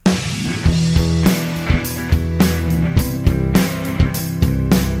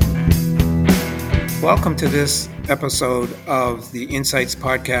Welcome to this episode of the Insights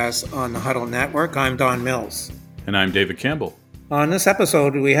Podcast on the Huddle Network. I'm Don Mills. And I'm David Campbell. On this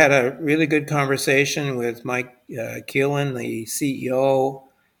episode, we had a really good conversation with Mike Keelan, the CEO,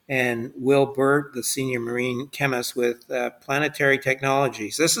 and Will Burt, the senior marine chemist with Planetary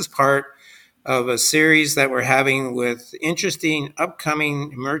Technologies. This is part of a series that we're having with interesting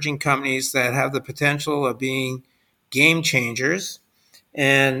upcoming emerging companies that have the potential of being game changers.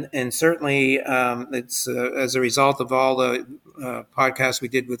 And certainly it's as a result of all the podcasts we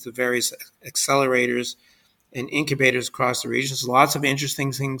did with the various accelerators and incubators across the regions. Lots of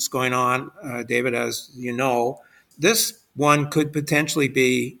interesting things going on, David, as you know. This one could potentially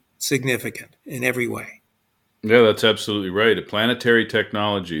be significant in every way. Yeah, that's absolutely right. Planetary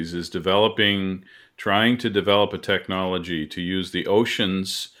Technologies is trying to develop a technology to use the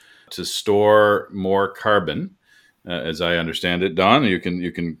oceans to store more carbon. As I understand it, Don, you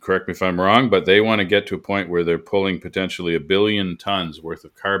can correct me if I'm wrong, but they want to get to a point where they're pulling potentially 1 billion tons worth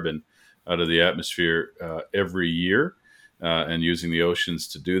of carbon out of the atmosphere every year, and using the oceans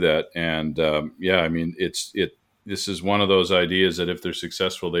to do that. And this is one of those ideas that if they're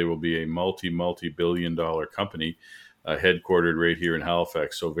successful, they will be a multi-billion-dollar company, headquartered right here in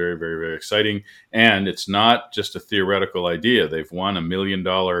Halifax. So very, very, very exciting. And it's not just a theoretical idea. They've won $1 million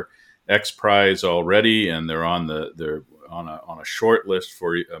X Prize already, and they're on a short list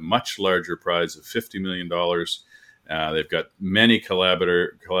for a much larger prize of $50 million. They've got many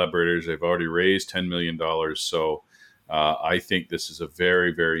collaborators. They've already raised $10 million. So I think this is a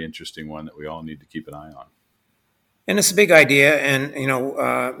very, very interesting one that we all need to keep an eye on. And it's a big idea. And,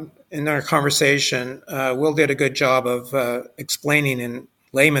 in our conversation, Will did a good job of explaining in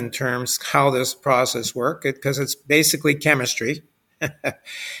layman terms how this process works, because it's basically chemistry.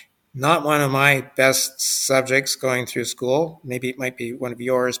 Not one of my best subjects going through school. Maybe it might be one of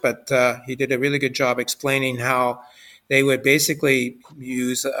yours, but he did a really good job explaining how they would basically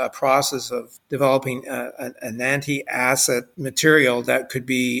use a process of developing an anti-acid material that could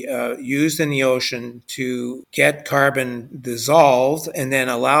be used in the ocean to get carbon dissolved and then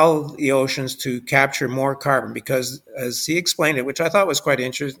allow the oceans to capture more carbon. Because as he explained it, which I thought was quite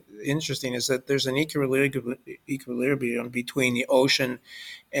interesting, is that there's an equilibrium between the ocean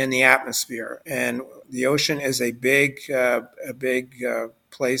and the atmosphere. And the ocean is a big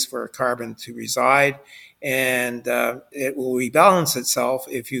place for carbon to reside. And it will rebalance itself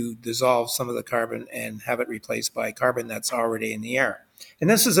if you dissolve some of the carbon and have it replaced by carbon that's already in the air. And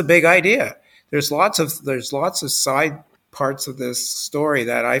this is a big idea. There's lots of side parts of this story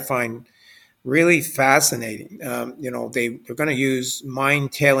that I find really fascinating. They're going to use mine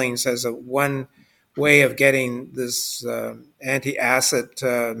tailings as one way of getting this anti-acid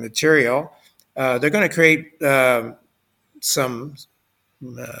material. They're going to create some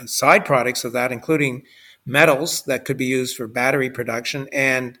side products of that, including metals that could be used for battery production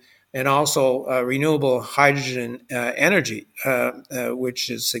and also renewable hydrogen energy, which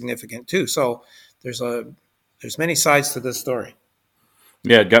is significant too. So there's many sides to this story.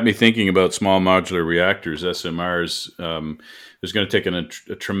 Yeah, it got me thinking about small modular reactors, SMRs. There's going to take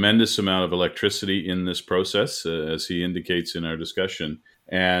a tremendous amount of electricity in this process, as he indicates in our discussion.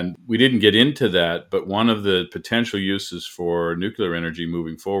 And we didn't get into that, but one of the potential uses for nuclear energy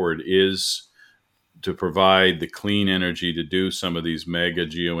moving forward is to provide the clean energy to do some of these mega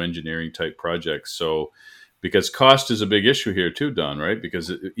geoengineering type projects. So, because cost is a big issue here too, Don, right?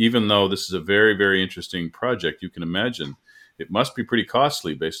 Because even though this is a very, very interesting project, you can imagine it must be pretty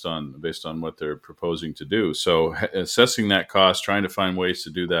costly based on what they're proposing to do. So assessing that cost, trying to find ways to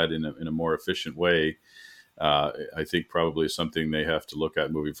do that in a more efficient way, I think probably is something they have to look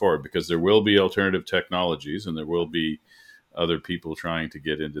at moving forward, because there will be alternative technologies and there will be other people trying to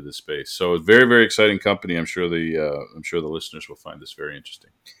get into this space. So a very, very exciting company. I'm sure the listeners will find this very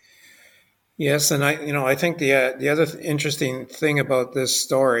interesting. Yes, and I think the other interesting thing about this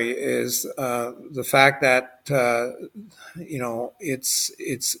story is the fact that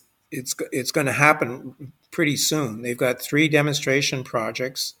it's going to happen pretty soon. They've got 3 demonstration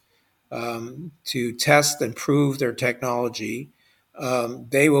projects to test and prove their technology.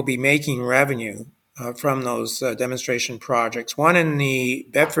 They will be making revenue from those demonstration projects. One in the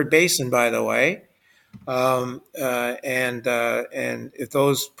Bedford Basin, by the way. And if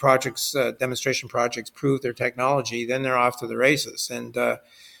those projects, demonstration projects, prove their technology, then they're off to the races. And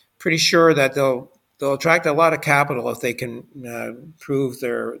pretty sure that they'll attract a lot of capital if they can prove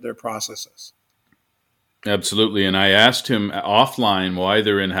their processes. Absolutely. And I asked him offline why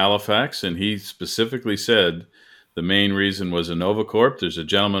they're in Halifax, and he specifically said The main reason was InnovaCorp. There's a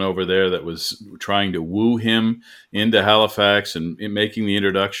gentleman over there that was trying to woo him into Halifax and making the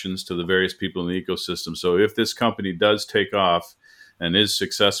introductions to the various people in the ecosystem. So if this company does take off and is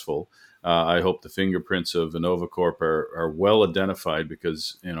successful, I hope the fingerprints of InnovaCorp are well identified,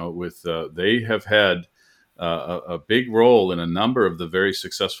 because they have had a big role in a number of the very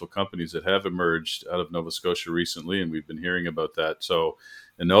successful companies that have emerged out of Nova Scotia recently, and we've been hearing about that. So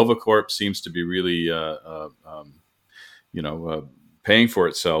InnovaCorp seems to be really paying for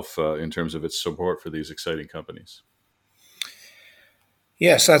itself in terms of its support for these exciting companies.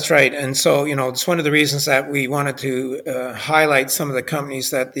 Yes, that's right. And so, it's one of the reasons that we wanted to highlight some of the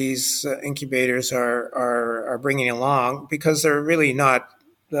companies that these incubators are bringing along, because they're really not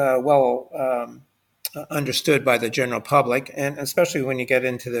understood by the general public, and especially when you get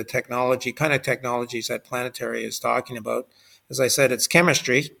into the technologies that Planetary is talking about. As I said, it's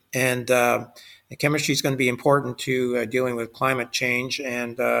chemistry, and chemistry is going to be important to dealing with climate change.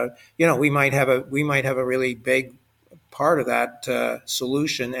 And we might have a really big part of that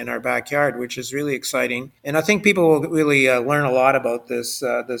solution in our backyard, which is really exciting. And I think people will really learn a lot about this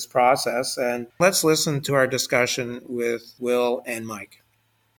process. And let's listen to our discussion with Will and Mike.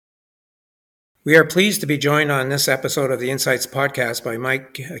 We are pleased to be joined on this episode of the Insights Podcast by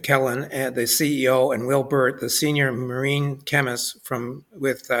Mike Kellen, the CEO, and Will Burt, the senior marine chemist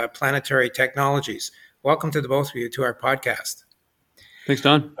with Planetary Technologies. Welcome to the both of you to our podcast. Thanks,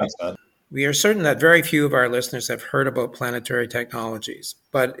 Don. Thanks, Don. We are certain that very few of our listeners have heard about Planetary Technologies,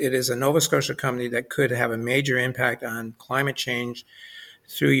 but it is a Nova Scotia company that could have a major impact on climate change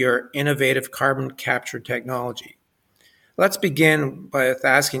through your innovative carbon capture technology. Let's begin by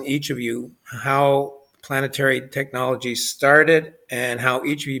asking each of you how Planetary Technologies started and how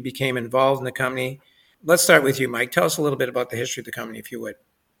each of you became involved in the company. Let's start with you, Mike. Tell us a little bit about the history of the company, if you would.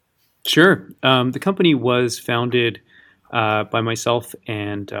 Sure. The company was founded by myself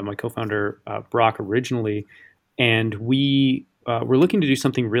and my co-founder, Brock, originally. And we were looking to do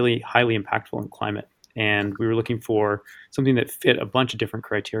something really highly impactful in climate. And we were looking for something that fit a bunch of different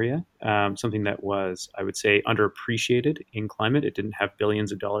criteria, something that was, I would say, underappreciated in climate. It didn't have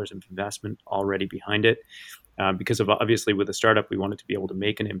billions of dollars of investment already behind it. Because of, obviously, with a startup, we wanted to be able to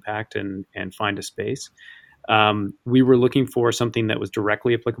make an impact and find a space. We were looking for something that was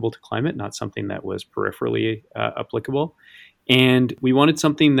directly applicable to climate, not something that was peripherally applicable. And we wanted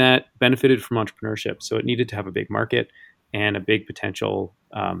something that benefited from entrepreneurship. So it needed to have a big market and a big potential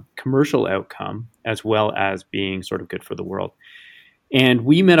commercial outcome, as well as being sort of good for the world. And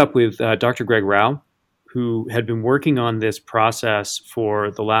we met up with Dr. Greg Rao, who had been working on this process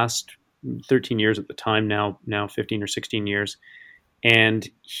for the last 13 years at the time, now 15 or 16 years. And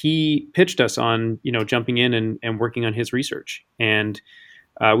he pitched us on, jumping in and working on his research. And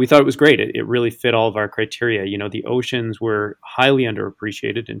we thought it was great. It really fit all of our criteria. The oceans were highly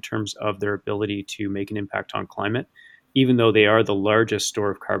underappreciated in terms of their ability to make an impact on climate, even though they are the largest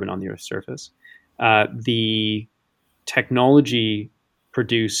store of carbon on the Earth's surface. The technology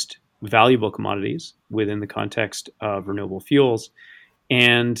produced valuable commodities within the context of renewable fuels,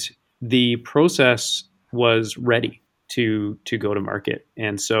 and the process was ready to go to market.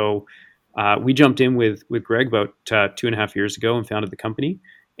 And so we jumped in with Greg about 2.5 years ago and founded the company.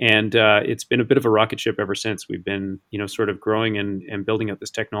 And it's been a bit of a rocket ship ever since. We've been, sort of growing and building up this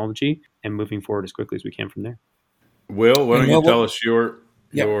technology and moving forward as quickly as we can from there. Will, why don't you tell us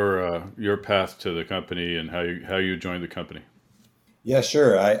your path to the company and how you joined the company? Yeah,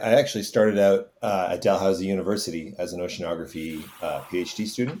 sure. I actually started out at Dalhousie University as an oceanography PhD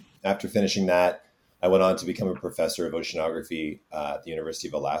student. After finishing that, I went on to become a professor of oceanography at the University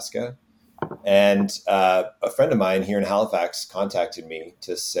of Alaska. And a friend of mine here in Halifax contacted me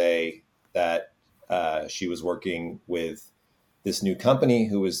to say that she was working with this new company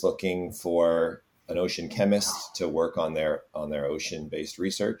who was looking for an ocean chemist to work on their ocean-based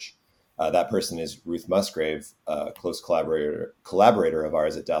research. That person is Ruth Musgrave, a close collaborator of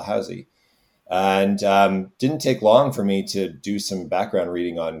ours at Dalhousie. And didn't take long for me to do some background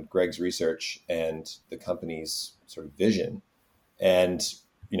reading on Greg's research and the company's sort of vision. And,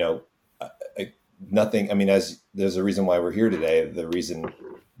 as there's a reason why we're here today, the reason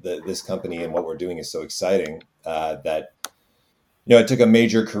that this company and what we're doing is so exciting, that it took a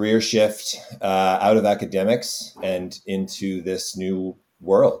major career shift out of academics and into this new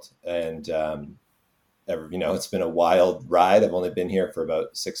world. And, it's been a wild ride. I've only been here for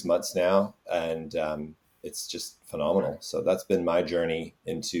about 6 months now, and it's just phenomenal. So that's been my journey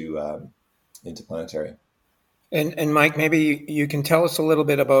into Planetary. And Mike, maybe you can tell us a little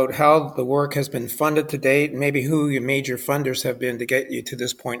bit about how the work has been funded to date, and maybe who your major funders have been to get you to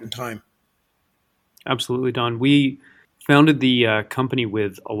this point in time. Absolutely, Don. We founded the company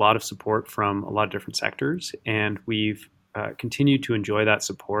with a lot of support from a lot of different sectors, and we've continued to enjoy that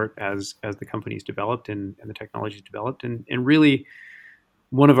support as the company's developed and the technology's developed. And really,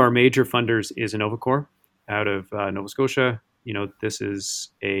 one of our major funders is Innovacorp out of Nova Scotia. This is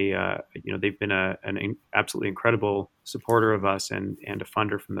they've been an absolutely incredible supporter of us and a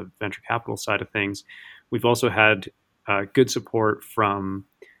funder from the venture capital side of things. We've also had good support from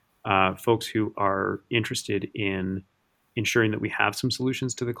folks who are interested in ensuring that we have some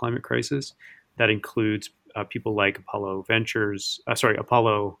solutions to the climate crisis. That includes people like Apollo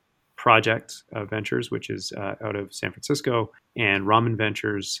Project Ventures, which is out of San Francisco, and Raman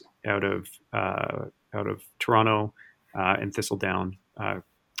Ventures out of Toronto, and Thistledown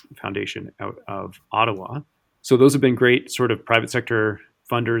Foundation out of Ottawa. So those have been great sort of private sector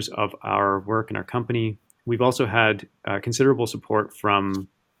funders of our work and our company. We've also had considerable support from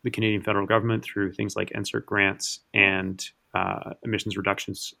the Canadian federal government through things like NSERC grants and emissions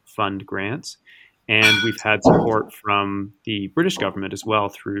reductions fund grants. And we've had support from the British government as well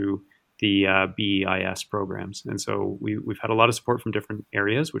through the BEIS programs. And so we've had a lot of support from different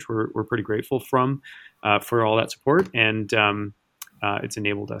areas, which we're pretty grateful for all that support. And it's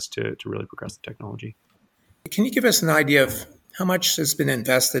enabled us to really progress the technology. Can you give us an idea of how much has been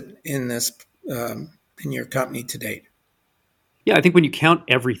invested in this in your company to date? Yeah, I think when you count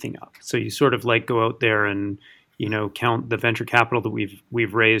everything up, so you sort of like go out there and count the venture capital that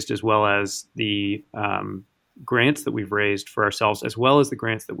we've raised, as well as the grants that we've raised for ourselves, as well as the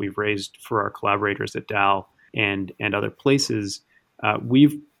grants that we've raised for our collaborators at DAL and other places.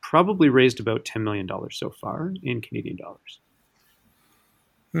 We've probably raised about $10 million so far in Canadian dollars.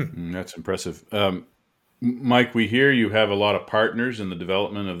 That's impressive. Mike, we hear you have a lot of partners in the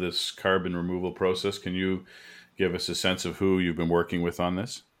development of this carbon removal process. Can you give us a sense of who you've been working with on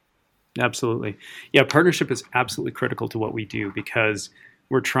this? Absolutely. Yeah, partnership is absolutely critical to what we do because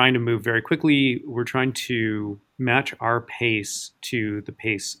we're trying to move very quickly. We're trying to match our pace to the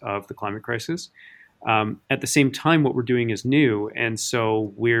pace of the climate crisis. At the same time, what we're doing is new. And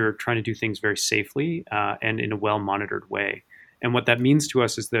so we're trying to do things very safely and in a well-monitored way. And what that means to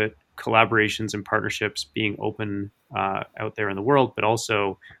us is that collaborations and partnerships being open out there in the world, but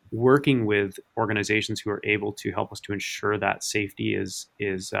also working with organizations who are able to help us to ensure that safety is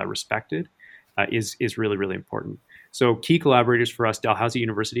respected is really, really important. So key collaborators for us, Dalhousie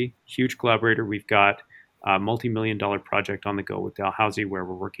University, huge collaborator. We've got a multi-million-dollar project on the go with Dalhousie where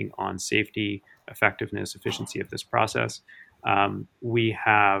we're working on safety, effectiveness, efficiency of this process. We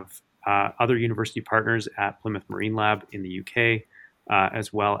have other university partners at Plymouth Marine Lab in the UK,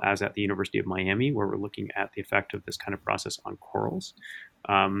 as well as at the University of Miami, where we're looking at the effect of this kind of process on corals,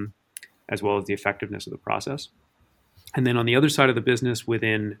 as well as the effectiveness of the process. And then on the other side of the business,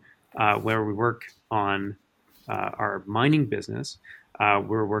 within where we work on our mining business,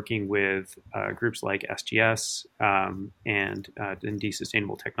 we're working with groups like SGS and Dundee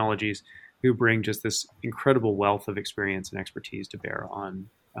Sustainable Technologies, who bring just this incredible wealth of experience and expertise to bear on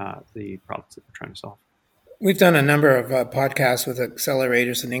the problems that we're trying to solve. We've done a number of podcasts with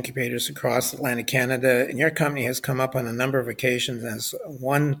accelerators and incubators across Atlantic Canada, and your company has come up on a number of occasions as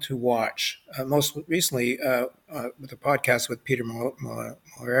one to watch. Most recently, with a podcast with Peter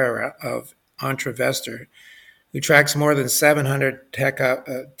Moreira of Entrevestor, who tracks more than 700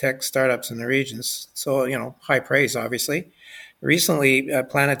 tech startups in the regions. So, high praise, obviously. Recently,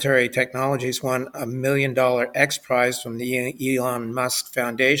 Planetary Technologies won a $1 million X Prize from the Elon Musk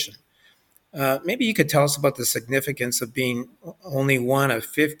Foundation. Maybe you could tell us about the significance of being only one of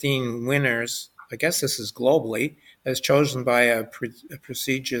 15 winners, I guess this is globally, as chosen by a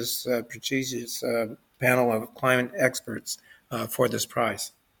prestigious panel of climate experts for this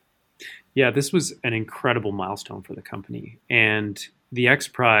prize. Yeah, this was an incredible milestone for the company. And the X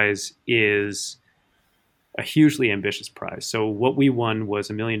Prize is a hugely ambitious prize. So what we won was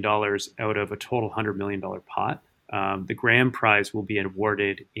 $1 million out of a total $100 million pot. The grand prize will be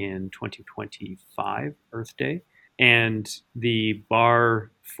awarded in 2025, Earth Day. And the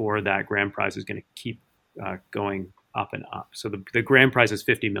bar for that grand prize is going to keep going up and up. So the grand prize is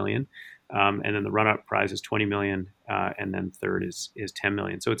 $50 million. And then the run-up prize is $20 million. And then third is $10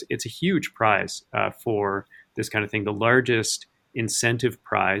 million. So it's a huge prize for this kind of thing. The largest incentive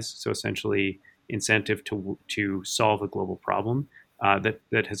prize, so essentially incentive to solve a global problem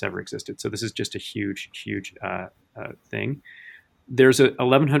that has ever existed. So this is just a huge thing. There's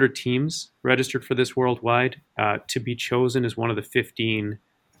 1,100 teams registered for this worldwide. To be chosen as one of the 15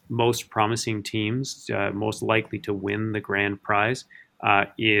 most promising teams, most likely to win the grand prize,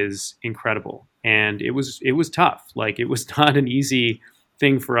 is incredible. And it was tough. Like, it was not an easy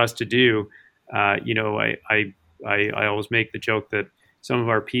thing for us to do. I always make the joke that some of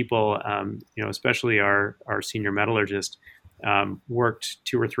our people, especially our senior metallurgist, worked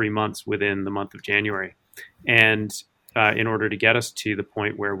 2 or 3 months within the month of January, and in order to get us to the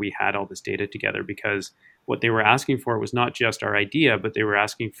point where we had all this data together, because what they were asking for was not just our idea, but they were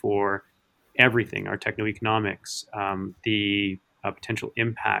asking for everything: our techno-economics, the potential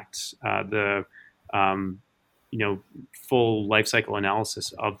impacts, the full life cycle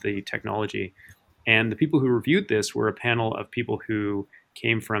analysis of the technology. And the people who reviewed this were a panel of people who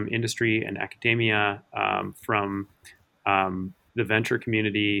came from industry and academia, from the venture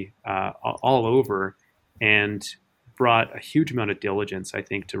community, all over, and brought a huge amount of diligence, I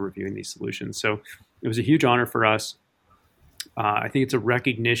think, to reviewing these solutions. So it was a huge honor for us. I think it's a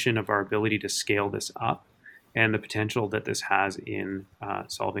recognition of our ability to scale this up and the potential that this has in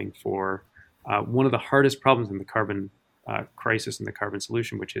solving for one of the hardest problems in the carbon crisis and the carbon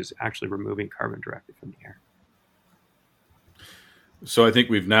solution, which is actually removing carbon directly from the air. So I think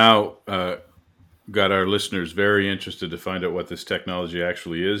we've now got our listeners very interested to find out what this technology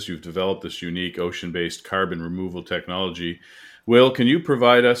actually is. You've developed this unique ocean-based carbon removal technology. Will, can you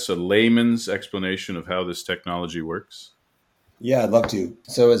provide us a layman's explanation of how this technology works? Yeah, I'd love to.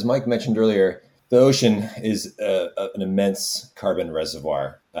 So as Mike mentioned earlier, the ocean is an immense carbon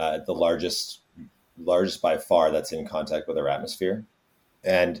reservoir, the largest by far that's in contact with our atmosphere.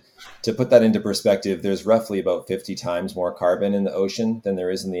 And to put that into perspective, there's roughly about 50 times more carbon in the ocean than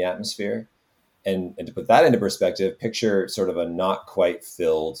there is in the atmosphere. And to put that into perspective, picture sort of a not quite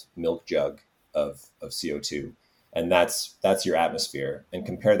filled milk jug of CO2. And that's your atmosphere. And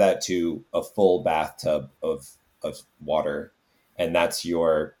compare that to a full bathtub of water. And that's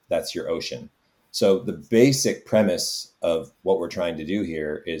your ocean. So the basic premise of what we're trying to do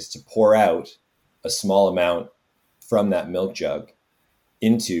here is to pour out a small amount from that milk jug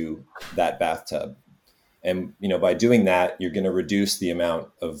into that bathtub. And by doing that, you're going to reduce the amount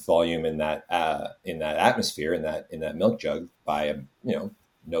of volume in that atmosphere, in that milk jug, by a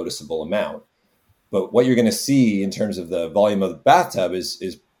noticeable amount. But what you're going to see in terms of the volume of the bathtub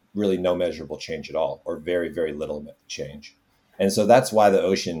is really no measurable change at all, or very, very little change. And so that's why the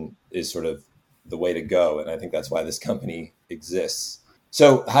ocean is sort of the way to go, and I think that's why this company exists.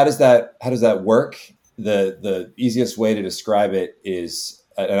 So how does that work? The easiest way to describe it is,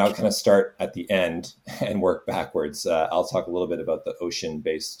 and I'll kind of start at the end and work backwards. I'll talk a little bit about the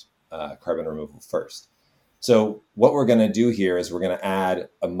ocean-based carbon removal first. So what we're going to do here is we're going to add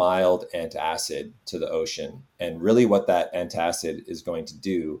a mild antacid to the ocean. And really what that antacid is going to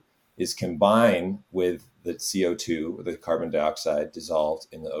do is combine with the CO2, the carbon dioxide dissolved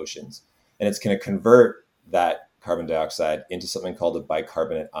in the oceans. And it's going to convert that carbon dioxide into something called a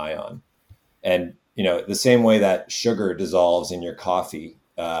bicarbonate ion. And, the same way that sugar dissolves in your coffee,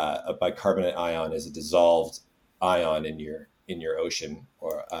 a bicarbonate ion is a dissolved ion in your ocean,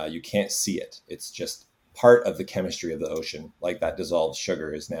 or you can't see it. It's just part of the chemistry of the ocean, like that dissolved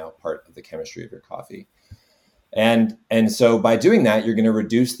sugar is now part of the chemistry of your coffee. And so by doing that, you're going to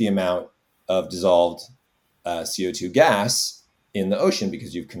reduce the amount of dissolved CO2 gas in the ocean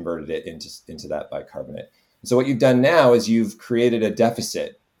because you've converted it into that bicarbonate. And so what you've done now is you've created a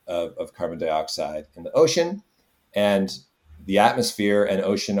deficit of carbon dioxide in the ocean, and the atmosphere and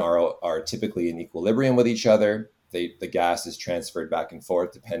ocean are typically in equilibrium with each other. The gas is transferred back and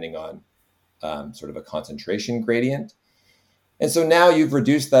forth depending on sort of a concentration gradient. And so now you've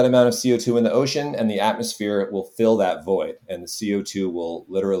reduced that amount of CO2 in the ocean, and the atmosphere will fill that void, and the CO2 will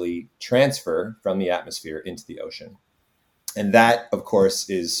literally transfer from the atmosphere into the ocean. And that, of course,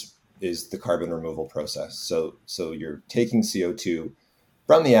 is the carbon removal process. So you're taking CO2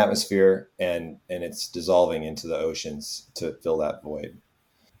 from the atmosphere and it's dissolving into the oceans to fill that void.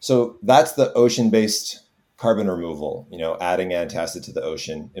 So that's the ocean-based carbon removal, adding antacid to the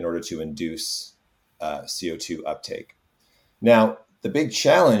ocean in order to induce CO2 uptake. Now, the big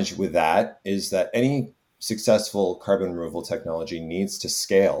challenge with that is that any successful carbon removal technology needs to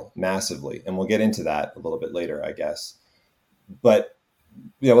scale massively. And we'll get into that a little bit later, I guess. But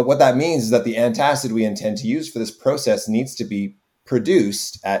what that means is that the antacid we intend to use for this process needs to be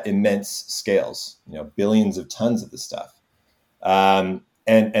produced at immense scales, billions of tons of the stuff.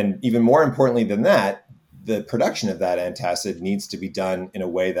 And even more importantly than that, the production of that antacid needs to be done in a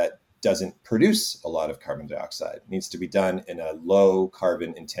way that doesn't produce a lot of carbon dioxide. It needs to be done in a low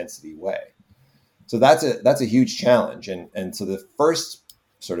carbon intensity way. So that's a huge challenge. And so the first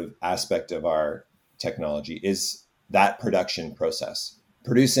sort of aspect of our technology is that production process,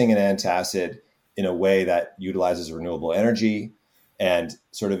 producing an antacid in a way that utilizes renewable energy and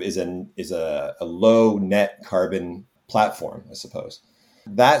sort of is a low net carbon platform, I suppose.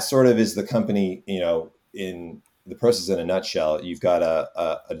 that sort of is the company, in the process in a nutshell. You've got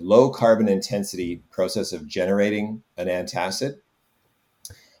a low carbon intensity process of generating an antacid.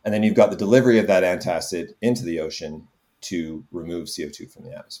 And then you've got the delivery of that antacid into the ocean to remove CO2 from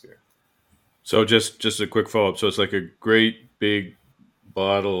the atmosphere. So just a quick follow-up. So it's like a great big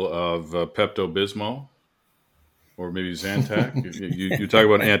bottle of Pepto-Bismol or maybe Zantac. you talk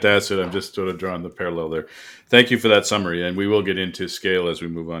about antacid. I'm just sort of drawing the parallel there. Thank you for that summary. And we will get into scale as we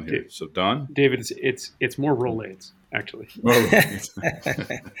move on here. So Don? David, it's more Rolaids, actually.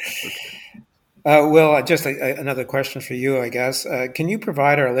 Will, just another question for you, I guess. Can you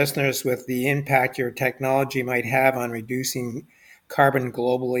provide our listeners with the impact your technology might have on reducing carbon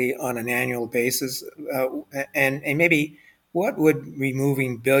globally on an annual basis? And maybe what would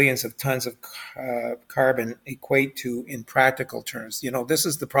removing billions of tons of carbon equate to in practical terms? This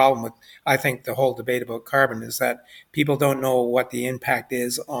is the problem with, I think, the whole debate about carbon is that people don't know what the impact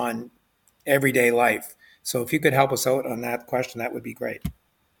is on everyday life. So if you could help us out on that question, that would be great.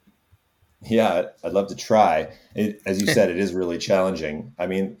 Yeah, I'd love to try. As you said, it is really challenging. I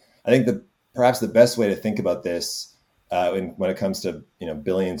mean, I think perhaps the best way to think about this when it comes to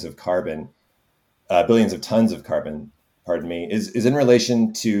billions of tons of carbon, is in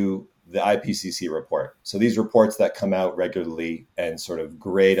relation to the IPCC report. So these reports that come out regularly and sort of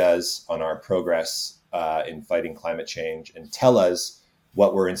grade us on our progress in fighting climate change and tell us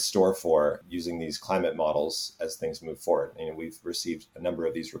what we're in store for using these climate models as things move forward. We've received a number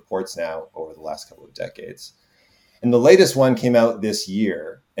of these reports now over the last couple of decades. And the latest one came out this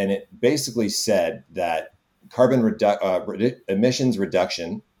year, and it basically said that carbon emissions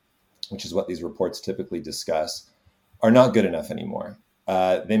reduction, which is what these reports typically discuss, are not good enough anymore.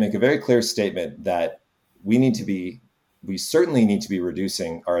 They make a very clear statement that we certainly need to be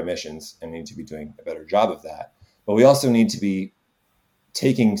reducing our emissions and need to be doing a better job of that. But we also need to be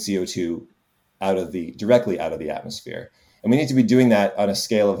taking CO2 directly out of the atmosphere. And we need to be doing that on a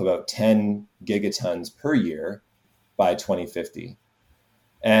scale of about 10 gigatons per year by 2050.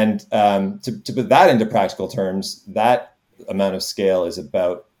 And to put that into practical terms, that amount of scale is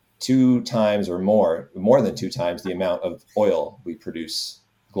about 2 times or more than 2 times the amount of oil we produce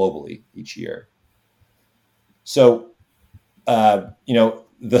globally each year. So, the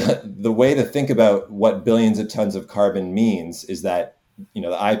way to think about what billions of tons of carbon means is that the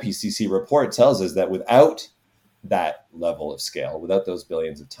IPCC report tells us that without that level of scale, without those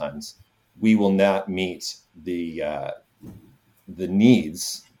billions of tons, we will not meet the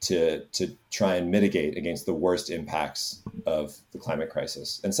needs to try and mitigate against the worst impacts of the climate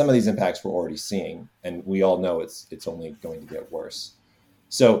crisis. And some of these impacts we're already seeing, and we all know it's only going to get worse.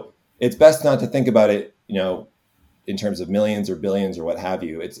 So it's best not to think about it, in terms of millions or billions or what have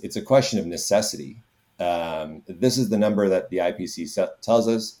you. It's a question of necessity. This is the number that the IPCC tells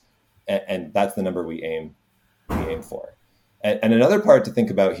us, and that's the number we aim for. And another part to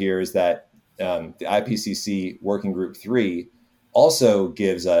think about here is that the IPCC Working Group 3 also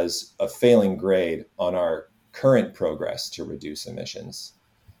gives us a failing grade on our current progress to reduce emissions.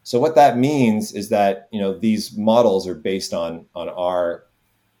 So what that means is that these models are based on our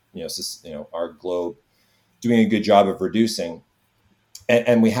our globe doing a good job of reducing.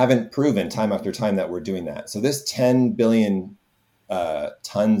 And we haven't proven time after time that we're doing that. So this 10 billion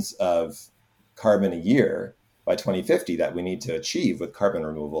tons of carbon a year by 2050 that we need to achieve with carbon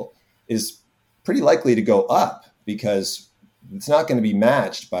removal is pretty likely to go up, because it's not going to be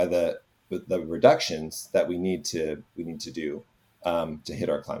matched by the reductions that we need to do to hit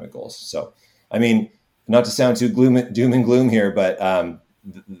our climate goals. So, I mean, not to sound too doom and gloom here, but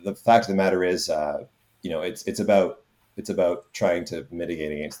the fact of the matter is, it's about trying to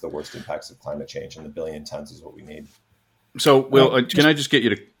mitigate against the worst impacts of climate change, and the billion tons is what we need. So, Will, can I just get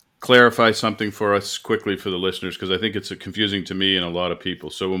you to clarify something for us quickly for the listeners? Because I think it's confusing to me and a lot of people.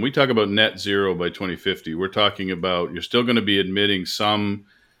 So when we talk about net zero by 2050, we're talking about you're still going to be emitting some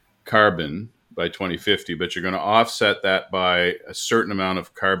carbon by 2050, but you're going to offset that by a certain amount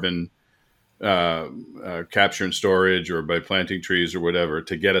of carbon capture and storage, or by planting trees or whatever,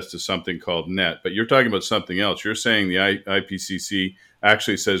 to get us to something called net. But you're talking about something else. You're saying the IPCC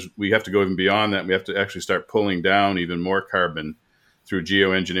actually says we have to go even beyond that. We have to actually start pulling down even more carbon through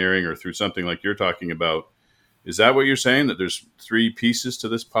geoengineering or through something like you're talking about. Is that what you're saying, that there's 3 pieces to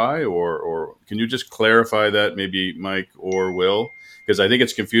this pie? Or can you just clarify that, maybe Mike or Will? Because I think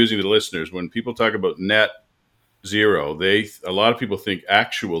it's confusing to the listeners. When people talk about net zero, a lot of people think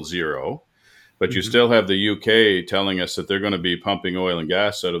actual zero. But you still have the UK telling us that they're going to be pumping oil and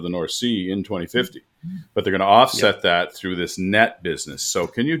gas out of the North Sea in 2050. But they're going to offset that through this net business. So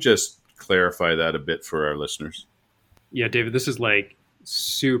can you just clarify that a bit for our listeners? Yeah, David, this is like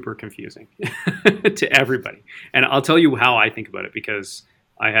super confusing to everybody. And I'll tell you how I think about it, because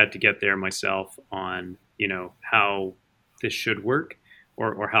I had to get there myself on, how this should work,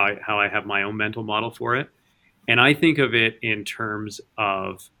 or how I have my own mental model for it. And I think of it in terms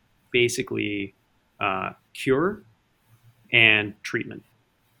of basically cure and treatment,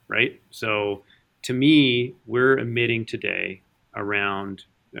 right? So to me, we're emitting today around,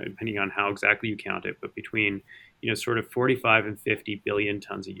 depending on how exactly you count it, but between, sort of 45 and 50 billion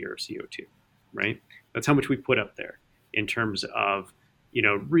tons a year of CO2, right? That's how much we put up there in terms of,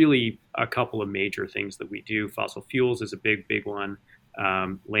 really a couple of major things that we do. Fossil fuels is a big, big one.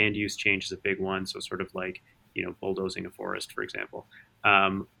 Land use change is a big one. So sort of like, bulldozing a forest, for example,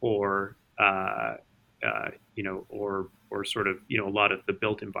 or sort of, a lot of the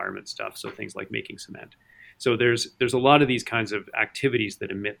built environment stuff. So things like making cement. So there's a lot of these kinds of activities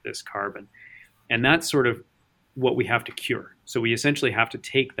that emit this carbon, and that's sort of what we have to cure. So we essentially have to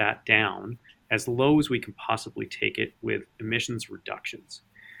take that down as low as we can possibly take it with emissions reductions.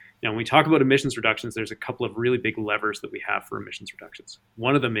 Now, when we talk about emissions reductions, there's a couple of really big levers that we have for emissions reductions.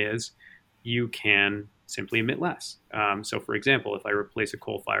 One of them is you can simply emit less. So for example, if I replace a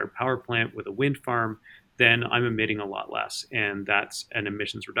coal-fired power plant with a wind farm, then I'm emitting a lot less. And that's an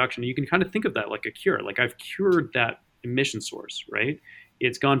emissions reduction. You can kind of think of that like a cure. Like I've cured that emission source, right?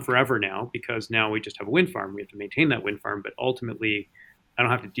 It's gone forever now because now we just have a wind farm. We have to maintain that wind farm, but ultimately I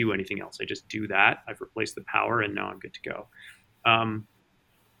don't have to do anything else. I just do that. I've replaced the power and now I'm good to go.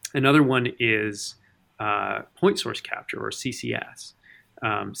 Another one is point source capture, or CCS.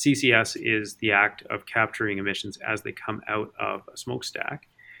 CCS is the act of capturing emissions as they come out of a smokestack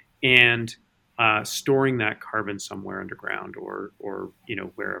and storing that carbon somewhere underground or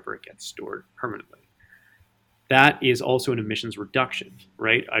wherever it gets stored permanently. That is also an emissions reduction,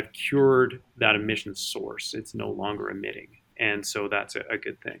 right? I've cured that emission source. It's no longer emitting. And so that's a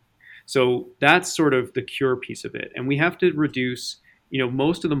good thing. So that's sort of the cure piece of it. And we have to reduce,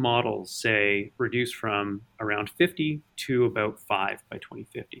 most of the models say reduce from around 50 to about 5 by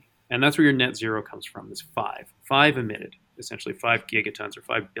 2050. And that's where your net zero comes from, is 5. 5 emitted, essentially 5 gigatons or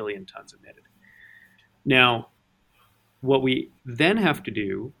 5 billion tons emitted. Now, what we then have to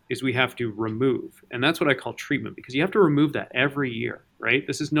do is we have to remove, and that's what I call treatment, because you have to remove that every year, right?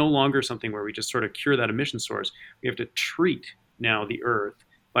 This is no longer something where we just sort of cure that emission source. We have to treat now the Earth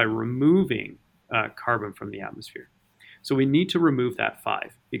by removing carbon from the atmosphere. So we need to remove that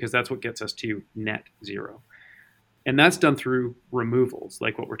 5 because that's what gets us to net zero. And that's done through removals,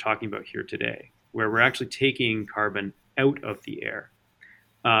 like what we're talking about here today, where we're actually taking carbon out of the air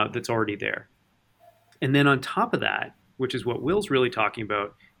that's already there. And then on top of that, which is what Will's really talking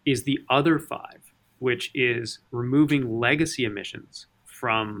about, is the other 5, which is removing legacy emissions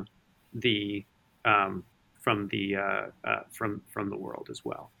from the world as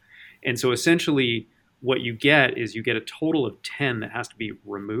well. And so essentially, what you get is you get a total of 10 that has to be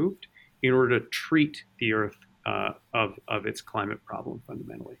removed in order to treat the Earth of its climate problem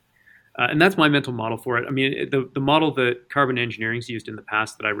fundamentally. And that's my mental model for it. I mean, the model that carbon engineering's used in the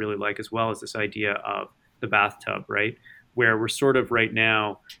past that I really like as well is this idea of the bathtub, right? Where we're sort of right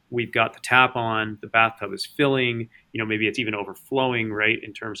now, we've got the tap on, the bathtub is filling, maybe it's even overflowing, right?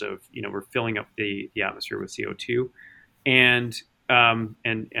 In terms of, we're filling up the atmosphere with CO2. And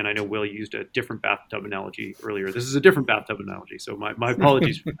I know Will used a different bathtub analogy earlier. This is a different bathtub analogy, so my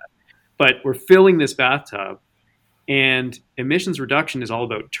apologies for that. But we're filling this bathtub, and emissions reduction is all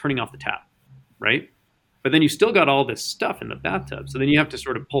about turning off the tap, right? But then you still got all this stuff in the bathtub, so then you have to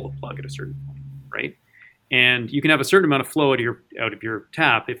sort of pull the plug at a certain point, right? And you can have a certain amount of flow out of your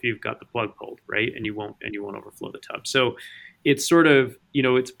tap if you've got the plug pulled, right? And you won't overflow the tub. So it's sort of,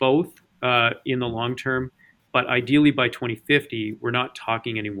 it's both in the long term, but ideally by 2050, we're not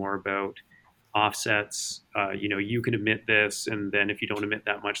talking anymore about offsets. You can emit this, and then if you don't emit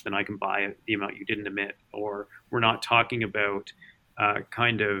that much, then I can buy the amount you didn't emit. Or we're not talking about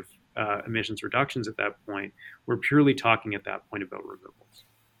emissions reductions at that point. We're purely talking at that point about removals.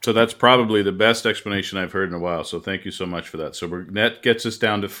 So that's probably the best explanation I've heard in a while. So thank you so much for that. So net gets us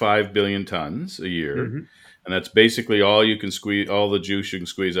down to 5 billion tons a year. Mm-hmm. And that's basically all you can squeeze, all the juice you can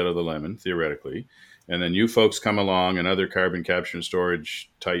squeeze out of the lemon, theoretically. And then you folks come along and other carbon capture and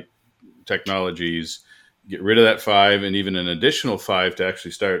storage type technologies, get rid of that 5 and even an additional 5 to actually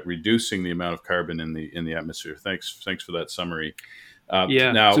start reducing the amount of carbon in the atmosphere. Thanks for that summary.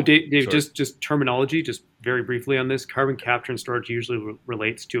 Now, so Dave, just terminology, just very briefly on this. Carbon capture and storage usually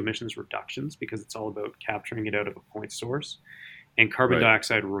relates to emissions reductions because it's all about capturing it out of a point source. And carbon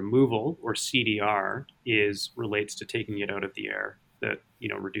dioxide removal, or CDR, relates to taking it out of the air,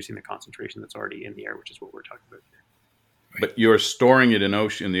 reducing the concentration that's already in the air, which is what we're talking about here. But you're storing it in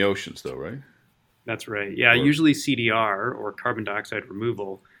the oceans, though, right? That's right. Yeah, usually CDR, or carbon dioxide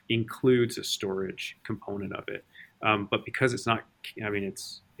removal, includes a storage component of it. But because it's not,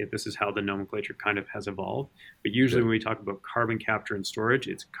 this is how the nomenclature kind of has evolved. But usually when we talk about carbon capture and storage,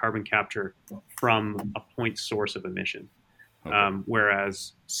 it's carbon capture from a point source of emission.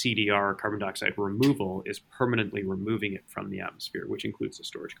 Whereas CDR, carbon dioxide removal, is permanently removing it from the atmosphere, which includes the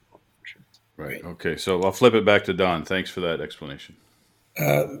storage component for sure. Right. Okay. So I'll flip it back to Don. Thanks for that explanation.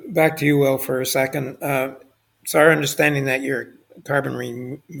 Back to you, Will, for a second. It's our understanding that your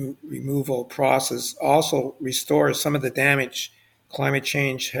carbon removal process also restores some of the damage climate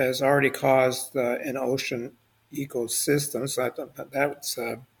change has already caused in ocean ecosystems.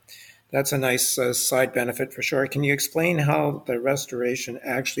 That's a nice side benefit for sure. Can you explain how the restoration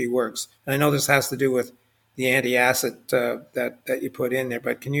actually works? And I know this has to do with the anti-acid that you put in there,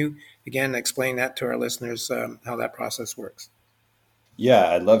 but can you again explain that to our listeners, how that process works?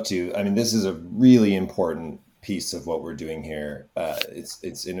 Yeah, I'd love to. I mean, this is a really important piece of what we're doing here.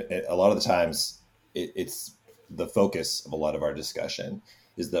 It's in a lot of the times it's the focus of a lot of our discussion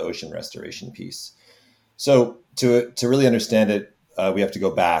is the ocean restoration piece. So to really understand it, we have to go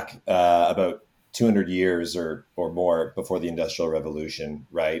back about 200 years or more before the Industrial Revolution,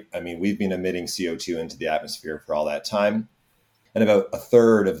 right? I mean, we've been emitting CO2 into the atmosphere for all that time, and about a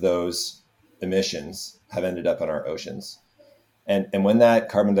third of those emissions have ended up in our oceans. And when that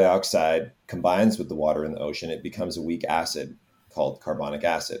carbon dioxide combines with the water in the ocean, it becomes a weak acid called carbonic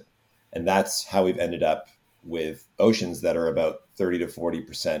acid. And that's how we've ended up with oceans that are about 30 to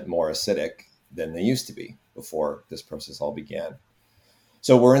 40% more acidic than they used to be before this process all began.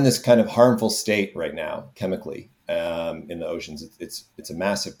 So we're in this kind of harmful state right now, chemically, in the oceans. It's a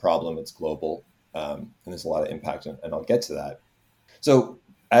massive problem. It's global, and there's a lot of impact, and I'll get to that. So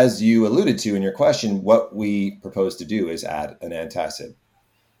as you alluded to in your question, what we propose to do is add an antacid.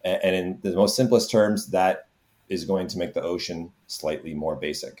 And in the most simplest terms, that is going to make the ocean slightly more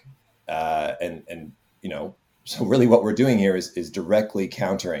basic. So really what we're doing here is directly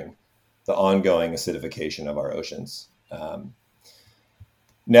countering the ongoing acidification of our oceans. The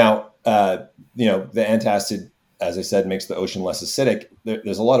antacid, as I said, makes the ocean less acidic.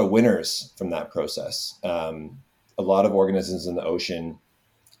 There's a lot of winners from that process. A lot of organisms in the ocean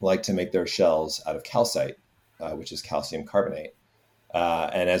like to make their shells out of calcite, which is calcium carbonate.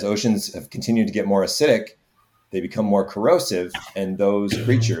 And as oceans have continued to get more acidic, they become more corrosive, and those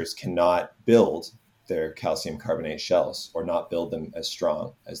creatures cannot build their calcium carbonate shells or not build them as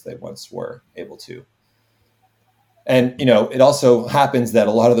strong as they once were able to. And, it also happens that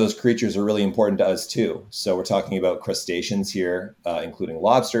a lot of those creatures are really important to us too. So we're talking about crustaceans here, including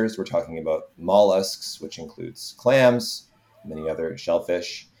lobsters. We're talking about mollusks, which includes clams, many other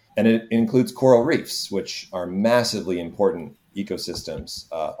shellfish. And it includes coral reefs, which are massively important ecosystems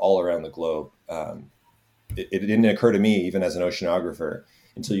all around the globe. It didn't occur to me, even as an oceanographer,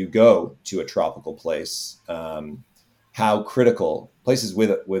 until you go to a tropical place, how critical places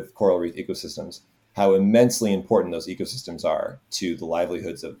with coral reef ecosystems, how immensely important those ecosystems are to the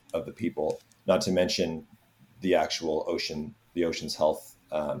livelihoods of the people, not to mention the actual ocean, the ocean's health,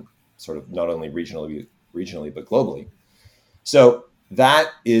 sort of not only regionally, but globally. So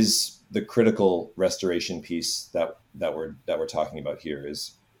that is the critical restoration piece that we're talking about here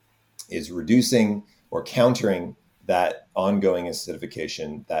is reducing or countering that ongoing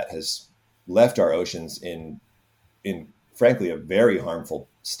acidification that has left our oceans in frankly a very harmful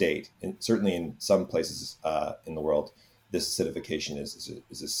state. And certainly in some places in the world, this acidification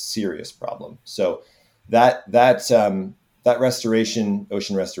is a serious problem. So that restoration,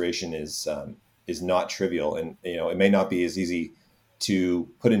 ocean restoration, is not trivial, and it may not be as easy to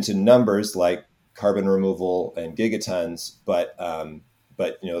put into numbers like carbon removal and gigatons, but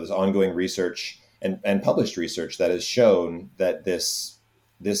there's ongoing research and published research that has shown that this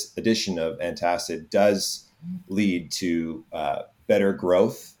addition of antacid does lead to better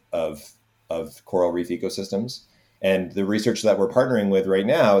growth of coral reef ecosystems. And the research that we're partnering with right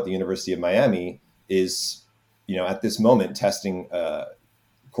now at the University of Miami is, at this moment, testing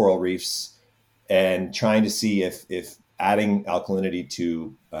coral reefs and trying to see if adding alkalinity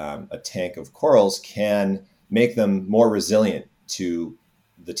to a tank of corals can make them more resilient to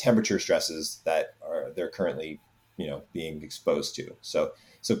the temperature stresses that they're currently, being exposed to. So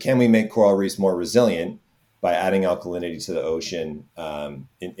can we make coral reefs more resilient by adding alkalinity to the ocean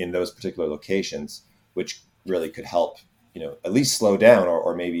in those particular locations, which really could help, at least slow down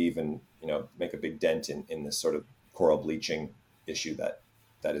or maybe even, make a big dent in this sort of coral bleaching issue that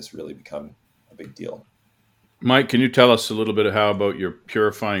has really become a big deal. Mike, can you tell us a little bit how about your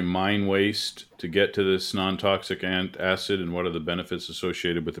purifying mine waste to get to this non-toxic acid, and what are the benefits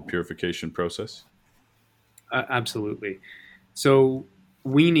associated with the purification process? Absolutely. So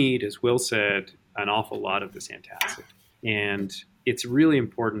we need, as Will said, an awful lot of this antacid. And it's really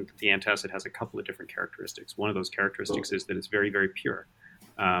important that the antacid has a couple of different characteristics. One of those characteristics is that it's very, very pure.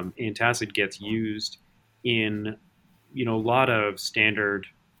 Antacid gets used in, a lot of standard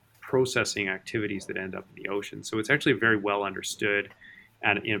processing activities that end up in the ocean. So it's actually very well understood,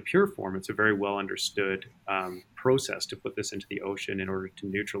 and in a pure form, it's a very well understood process to put this into the ocean in order to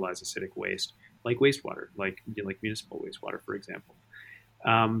neutralize acidic waste, like wastewater, like municipal wastewater, for example.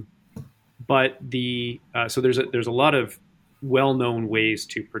 But so there's a lot of well-known ways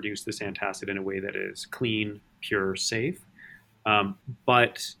to produce this antacid in a way that is clean, pure, safe.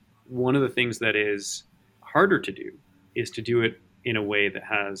 But one of the things that is harder to do is to do it in a way that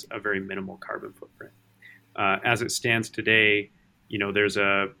has a very minimal carbon footprint. As it stands today, there's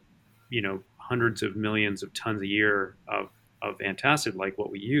hundreds of millions of tons a year of antacid, like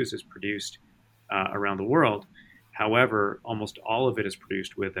what we use, is produced around the world. However, almost all of it is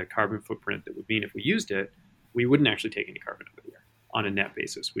produced with a carbon footprint that would mean if we used it, we wouldn't actually take any carbon out of the air on a net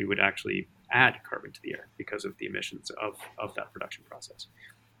basis. We would actually add carbon to the air because of the emissions of that production process.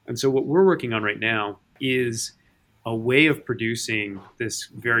 And so what we're working on right now is a way of producing this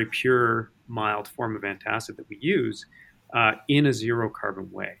very pure, mild form of antacid that we use in a zero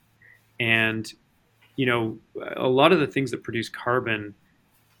carbon way. And, a lot of the things that produce carbon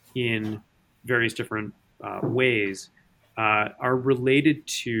in various different ways are related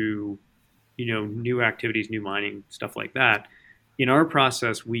to, new activities, new mining, stuff like that. In our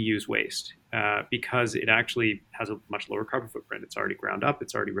process, we use waste because it actually has a much lower carbon footprint. It's already ground up.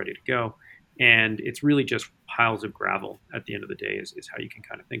 It's already ready to go. And it's really just piles of gravel at the end of the day is how you can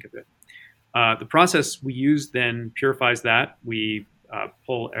kind of think of it. The process we use then purifies that. We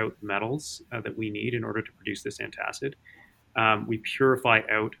pull out metals that we need in order to produce this antacid. We purify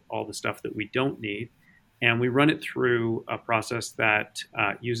out all the stuff that we don't need. And we run it through a process that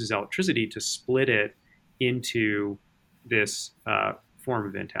uses electricity to split it into this form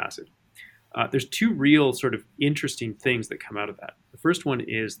of antacid. There's two real sort of interesting things that come out of that. The first one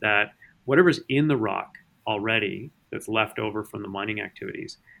is that whatever's in the rock already that's left over from the mining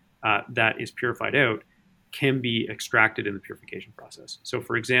activities that is purified out can be extracted in the purification process. So,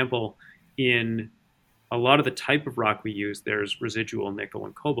 for example, in a lot of the type of rock we use, there's residual nickel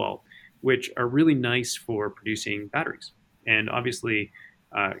and cobalt, which are really nice for producing batteries. And obviously,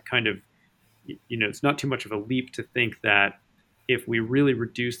 it's not too much of a leap to think that if we really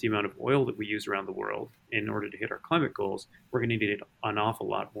reduce the amount of oil that we use around the world in order to hit our climate goals, we're going to need an awful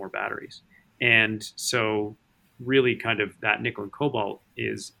lot more batteries. And so really kind of that nickel and cobalt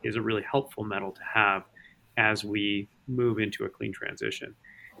is a really helpful metal to have as we move into a clean transition.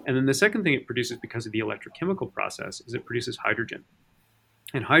 And then the second thing it produces because of the electrochemical process is it produces hydrogen.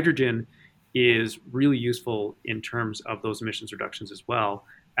 And hydrogen is really useful in terms of those emissions reductions as well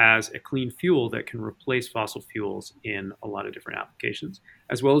as a clean fuel that can replace fossil fuels in a lot of different applications,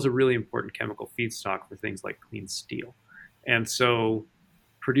 as well as a really important chemical feedstock for things like clean steel. And so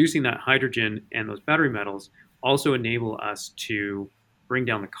producing that hydrogen and those battery metals also enable us to bring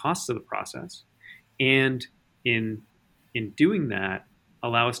down the costs of the process, and in doing that,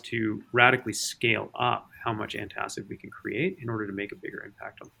 allow us to radically scale up how much antacid we can create in order to make a bigger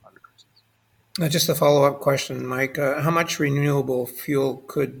impact on the climate crisis. Just a follow-up question, Mike. How much renewable fuel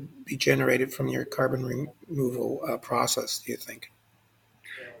could be generated from your carbon removal process, do you think?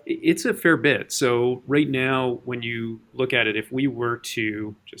 It's a fair bit. So right now, when you look at it, if we were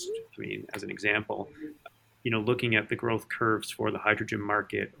to as an example, looking at the growth curves for the hydrogen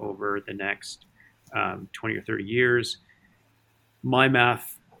market over the next 20 or 30 years, my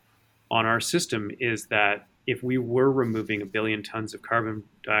math on our system is that if we were removing 1 billion tons of carbon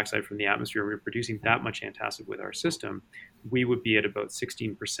dioxide from the atmosphere, we were producing that much antacid with our system, we would be at about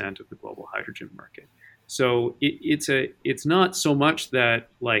 16% of the global hydrogen market. So it's not so much that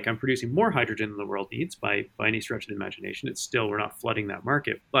like I'm producing more hydrogen than the world needs by any stretch of the imagination. It's still, we're not flooding that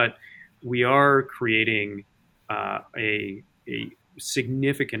market, but we are creating a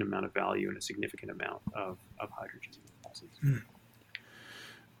significant amount of value and a significant amount of hydrogen in the process. Mm.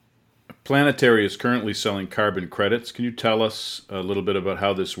 Planetary is currently selling carbon credits. Can you tell us a little bit about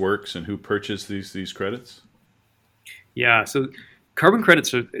how this works and who purchased these credits? Yeah, so carbon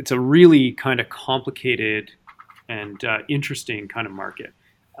credits it's a really kind of complicated and interesting kind of market.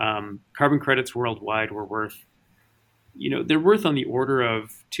 Carbon credits worldwide were worth, they're worth on the order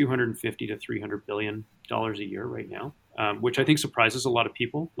of $250 to $300 billion a year right now. which I think surprises a lot of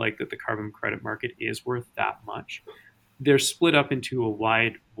people, like that the carbon credit market is worth that much. They're split up into a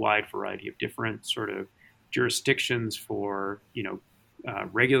wide variety of different sort of jurisdictions for,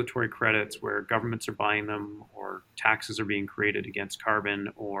 regulatory credits where governments are buying them, or taxes are being created against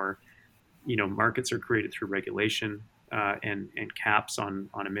carbon, or markets are created through regulation and caps on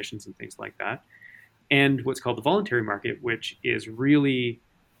emissions and things like that. And what's called the voluntary market, which is really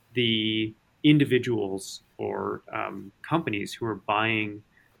the individuals or companies who are buying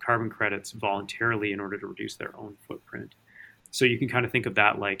carbon credits voluntarily in order to reduce their own footprint. So you can kind of think of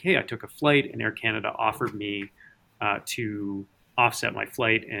that like, hey, I took a flight and Air Canada offered me to offset my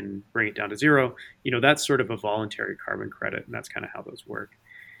flight and bring it down to zero. That's sort of a voluntary carbon credit, and that's kind of how those work.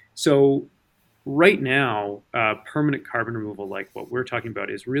 So right now, permanent carbon removal, like what we're talking about,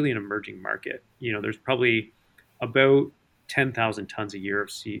 is really an emerging market. There's probably about 10,000 tons a year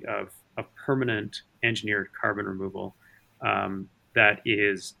of permanent engineered carbon removal that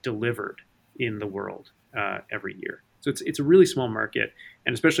is delivered in the world every year. So it's a really small market,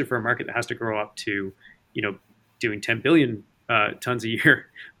 and especially for a market that has to grow up to, doing 10 billion tons a year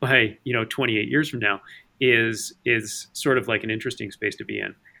by 28 years from now is sort of like an interesting space to be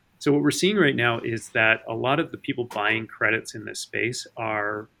in. So what we're seeing right now is that a lot of the people buying credits in this space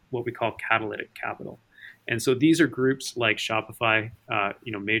are what we call catalytic capital. And so these are groups like Shopify,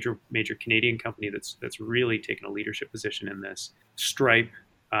 major Canadian company that's really taken a leadership position in this. Stripe,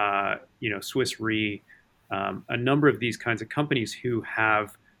 Swiss Re, a number of these kinds of companies who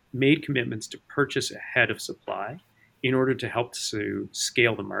have made commitments to purchase ahead of supply in order to help to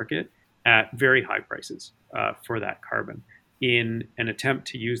scale the market at very high prices for that carbon, in an attempt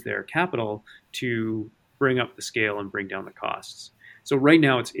to use their capital to bring up the scale and bring down the costs. So right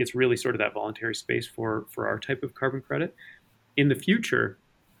now, it's really sort of that voluntary space for our type of carbon credit. In the future,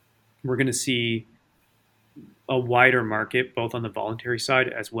 we're going to see a wider market, both on the voluntary side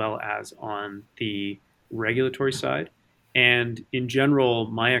as well as on the regulatory side. And in general,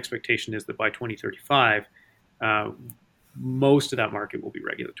 my expectation is that by 2035, most of that market will be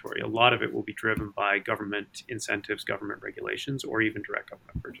regulatory. A lot of it will be driven by government incentives, government regulations, or even direct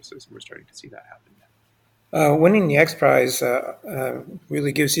government purchases. And we're starting to see that happen now. Winning the X Prize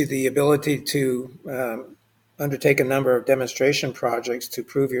really gives you the ability to undertake a number of demonstration projects to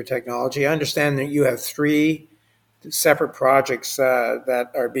prove your technology. I understand that you have 3 separate projects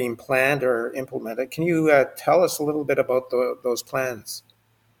that are being planned or implemented. Can you tell us a little bit about those plans?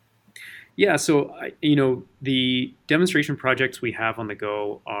 Yeah, so the demonstration projects we have on the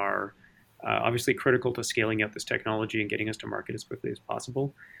go are obviously critical to scaling out this technology and getting us to market as quickly as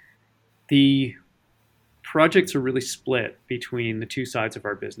possible. The projects are really split between the 2 sides of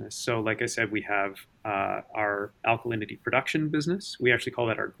our business. So like I said, we have our alkalinity production business. We actually call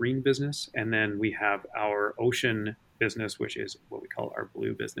that our green business. And then we have our ocean business, which is what we call our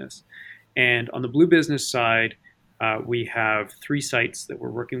blue business. And on the blue business side, we have 3 sites that we're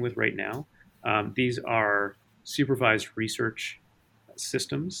working with right now. These are supervised research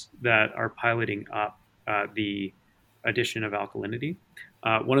systems that are piloting up the addition of alkalinity.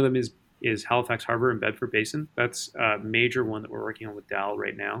 One of them is Halifax Harbor and Bedford Basin. That's a major one that we're working on with Dow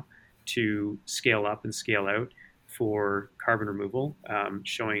right now to scale up and scale out for carbon removal,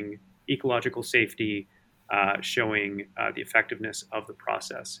 showing ecological safety, showing the effectiveness of the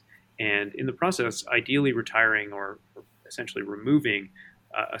process. And in the process, ideally retiring or essentially removing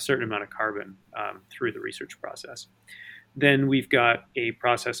a certain amount of carbon through the research process. Then we've got a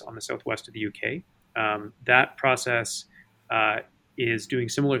process on the southwest of the UK. That process is doing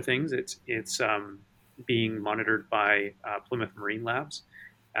similar things. It's being monitored by Plymouth Marine Labs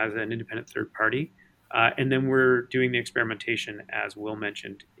as an independent third party. And then we're doing the experimentation, as Will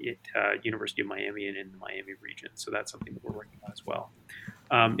mentioned, at University of Miami and in the Miami region. So that's something that we're working on as well.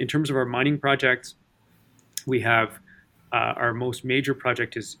 In terms of our mining projects, we have our most major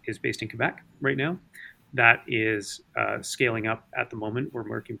project is based in Quebec right now. That is scaling up at the moment. We're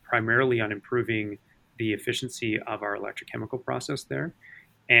working primarily on improving the efficiency of our electrochemical process there,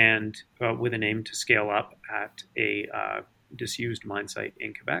 and with an aim to scale up at a disused mine site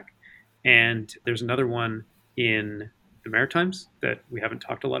in Quebec. And there's another one in the Maritimes that we haven't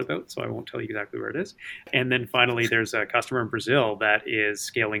talked a lot about, so I won't tell you exactly where it is. And then finally, there's a customer in Brazil that is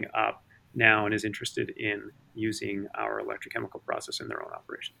scaling up now and is interested in using our electrochemical process in their own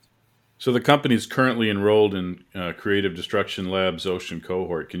operations. So the company is currently enrolled in Creative Destruction Labs Ocean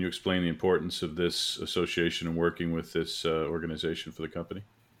Cohort. Can you explain the importance of this association and working with this organization for the company?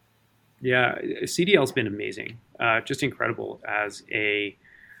 Yeah, CDL's been amazing, just incredible as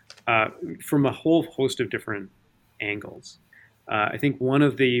from a whole host of different angles. I think one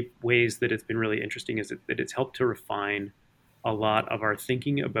of the ways that it's been really interesting is that it's helped to refine a lot of our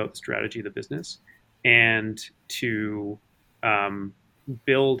thinking about the strategy of the business and to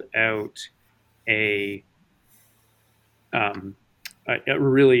build out a, a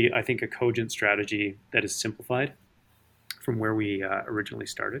really, I think, a cogent strategy that is simplified from where we originally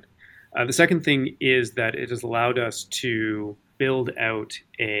started. The second thing is that it has allowed us to build out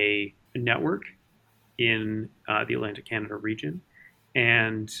a network in the Atlantic Canada region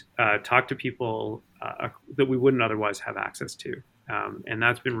and talk to people that we wouldn't otherwise have access to. And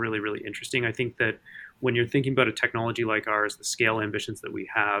that's been really, really interesting. I think that when you're thinking about a technology like ours, the scale ambitions that we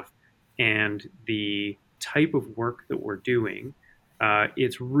have, and the type of work that we're doing,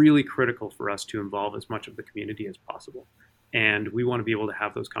 it's really critical for us to involve as much of the community as possible. And we want to be able to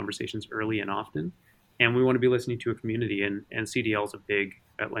have those conversations early and often. And we want to be listening to a community. And CDL is a big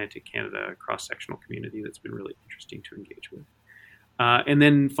Atlantic Canada cross-sectional community that's been really interesting to engage with. And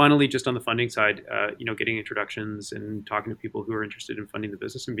then finally, just on the funding side, getting introductions and talking to people who are interested in funding the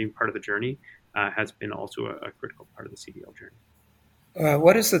business and being part of the journey has been also a critical part of the CDL journey.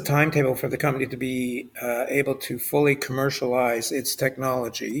 What is the timetable for the company to be able to fully commercialize its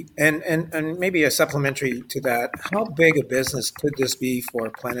technology? And maybe a supplementary to that, how big a business could this be for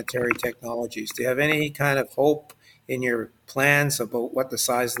Planetary Technologies? Do you have any kind of hope in your plans about what the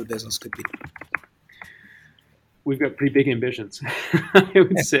size of the business could be? We've got pretty big ambitions, I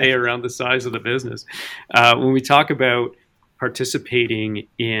would say, around the size of the business. When we talk about participating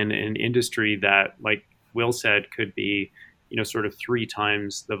in an industry that, like Will said, could be sort of 3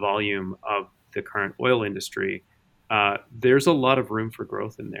 times the volume of the current oil industry, there's a lot of room for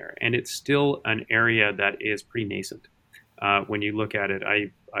growth in there. And it's still an area that is pretty nascent. When you look at it,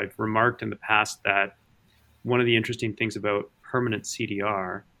 I've remarked in the past that one of the interesting things about permanent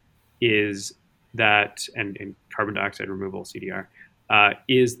CDR is that, and carbon dioxide removal CDR,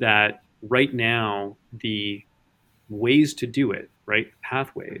 is that right now the ways to do it, right,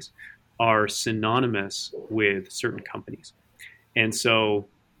 pathways, are synonymous with certain companies. And so,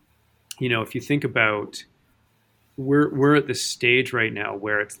 if you think about, we're at this stage right now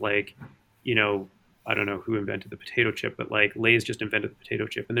where it's like, I don't know who invented the potato chip, but like Lay's just invented the potato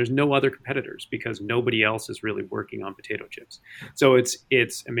chip, and there's no other competitors because nobody else is really working on potato chips. So it's,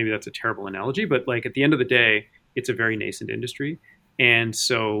 and maybe that's a terrible analogy, but like at the end of the day, it's a very nascent industry. And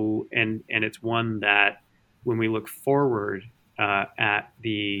so, and it's one that when we look forward at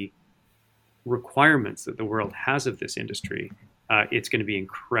the requirements that the world has of this industry, it's going to be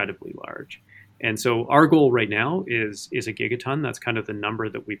incredibly large. And so our goal right now is a gigaton. That's kind of the number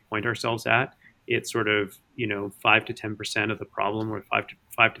that we point ourselves at. It's sort of 5 to 10% of the problem, or 5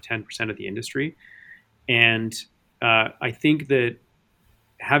 to 10% of the industry. And I think that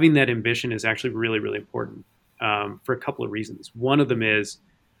having that ambition is actually really, really important for a couple of reasons. One of them is,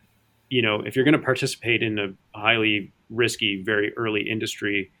 if you're going to participate in a highly risky, very early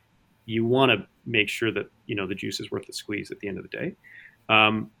industry, you want to make sure that the juice is worth the squeeze at the end of the day.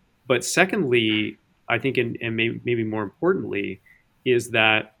 But secondly, I think, and maybe more importantly, is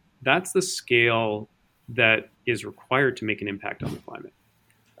that that's the scale that is required to make an impact on the climate.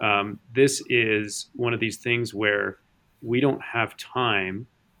 This is one of these things where we don't have time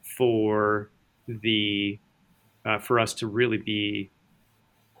for us to really be.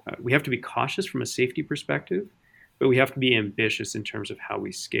 We have to be cautious from a safety perspective, but we have to be ambitious in terms of how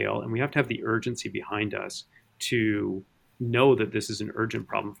we scale, and we have to have the urgency behind us to know that this is an urgent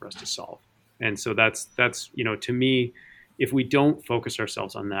problem for us to solve. And so that's to me, if we don't focus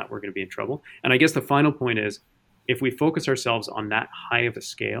ourselves on that, we're going to be in trouble. And I guess the final point is, if we focus ourselves on that high of a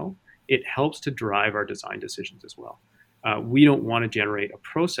scale, it helps to drive our design decisions as well. We don't want to generate a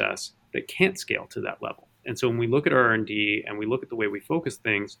process that can't scale to that level. And so when we look at our R&D and we look at the way we focus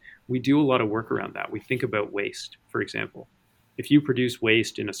things, we do a lot of work around that. We think about waste, for example. If you produce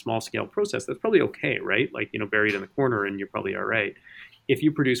waste in a small scale process, that's probably okay, right? Like, buried in the corner and you're probably all right. If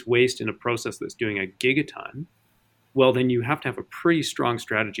you produce waste in a process that's doing a gigaton, well, then you have to have a pretty strong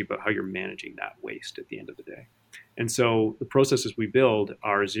strategy about how you're managing that waste at the end of the day. And so the processes we build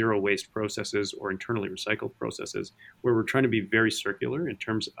are zero waste processes or internally recycled processes, where we're trying to be very circular in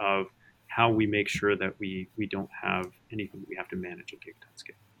terms of how we make sure that we don't have anything that we have to manage at gigaton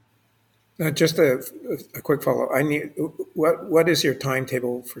scale. Just a quick follow-up. What is your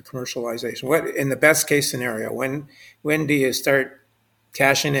timetable for commercialization? What, in the best case scenario, when do you start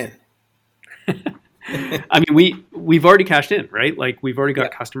cashing in? I mean, we've already cashed in, right? Like, we've already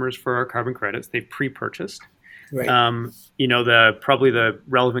got customers for our carbon credits. They've pre-purchased. Right. Probably the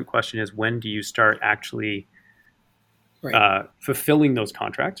relevant question is, when do you start actually fulfilling those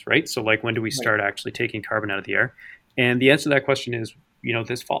contracts, right? So like, when do we start actually taking carbon out of the air? And the answer to that question is,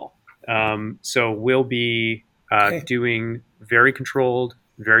 this fall. So we'll be doing very controlled,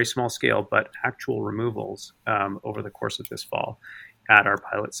 very small scale, but actual removals over the course of this fall at our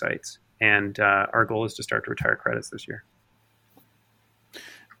pilot sites. And our goal is to start to retire credits this year.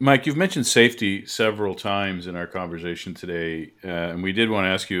 Mike, you've mentioned safety several times in our conversation today, and we did want to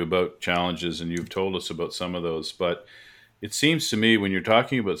ask you about challenges, and you've told us about some of those. But it seems to me when you're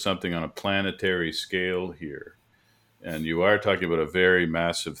talking about something on a planetary scale here, and you are talking about a very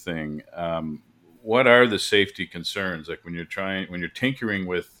massive thing, what are the safety concerns? Like when you're tinkering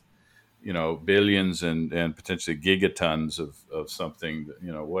with, billions and potentially gigatons of something,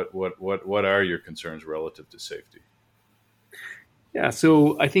 what are your concerns relative to safety? Yeah,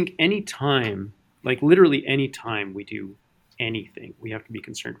 so I think literally any time we do anything, we have to be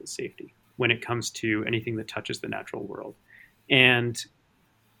concerned with safety when it comes to anything that touches the natural world. And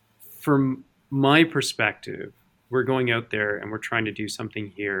from my perspective, we're going out there and we're trying to do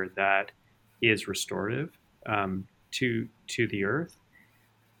something here that is restorative to the earth.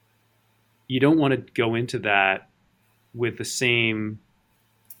 You don't want to go into that with the same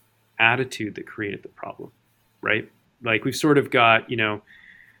attitude that created the problem, right? Like we've sort of got,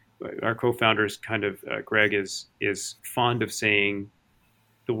 our co-founders kind of, Greg is fond of saying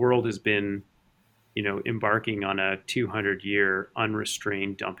the world has been, embarking on a 200-year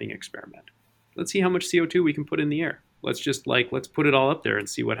unrestrained dumping experiment. Let's see how much CO2 we can put in the air. Let's put it all up there and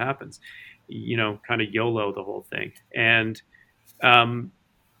see what happens, kind of YOLO the whole thing. And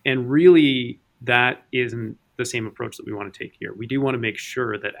really that isn't the same approach that we want to take here. We do want to make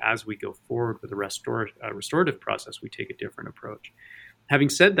sure that as we go forward with the restorative process, we take a different approach. Having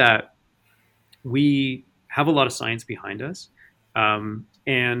said that, we have a lot of science behind us,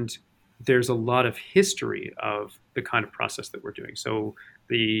 and there's a lot of history of the kind of process that we're doing. So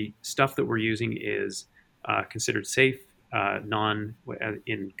the stuff that we're using is considered safe,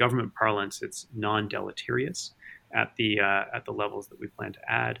 in government parlance, it's non-deleterious at the levels that we plan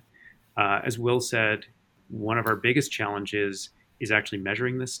to add. As Will said, one of our biggest challenges is actually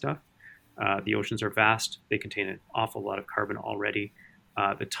measuring this stuff. The oceans are vast. They contain an awful lot of carbon already.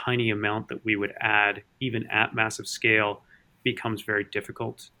 The tiny amount that we would add, even at massive scale, becomes very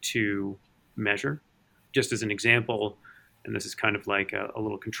difficult to measure. Just as an example, and this is kind of like a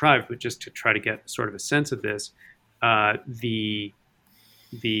little contrived, but just to try to get sort of a sense of this,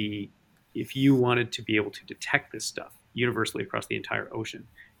 if you wanted to be able to detect this stuff universally across the entire ocean,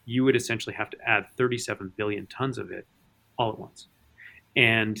 you would essentially have to add 37 billion tons of it all at once.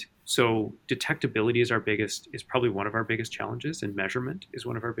 And so detectability is probably one of our biggest challenges, and measurement is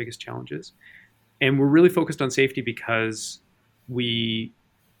one of our biggest challenges. And we're really focused on safety because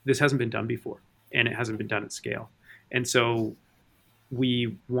this hasn't been done before, and it hasn't been done at scale. And so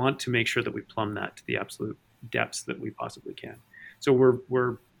we want to make sure that we plumb that to the absolute depths that we possibly can. So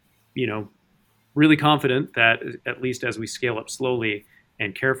we're really confident that at least as we scale up slowly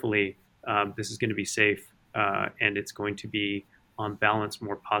and carefully, this is going to be safe, and it's going to be on balance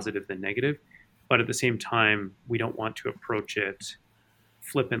more positive than negative. But at the same time, we don't want to approach it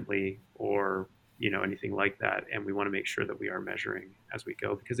flippantly or anything like that. And we want to make sure that we are measuring as we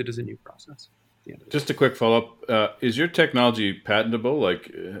go, because it is a new process. Just a quick follow-up. Is your technology patentable?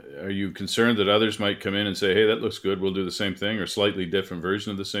 Like, are you concerned that others might come in and say, hey, that looks good, we'll do the same thing, or slightly different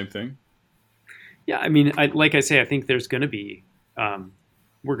version of the same thing? Yeah, I mean, like I say, I think there's going to be,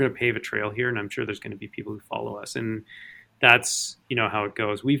 we're going to pave a trail here, and I'm sure there's going to be people who follow us. And that's, how it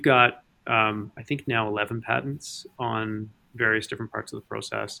goes. We've got, I think now 11 patents on various different parts of the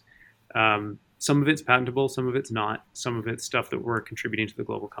process. Some of it's patentable, some of it's not. Some of it's stuff that we're contributing to the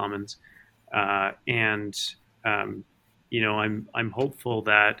global commons. I'm hopeful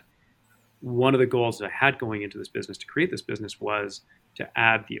that one of the goals that I had going into this business, to create this business, was to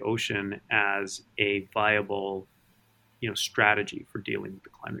add the ocean as a viable, strategy for dealing with the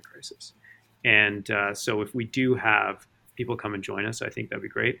climate crisis. And so if we do have people come and join us, I think that'd be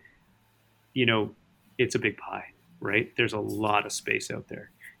great. It's a big pie, right? There's a lot of space out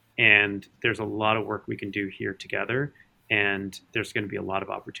there, and there's a lot of work we can do here together. And there's going to be a lot of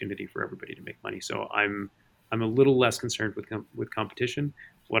opportunity for everybody to make money. So I'm a little less concerned with competition.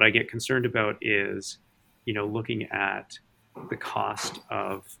 What I get concerned about is, looking at the cost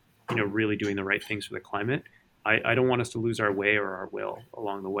of, really doing the right things for the climate. I don't want us to lose our way or our will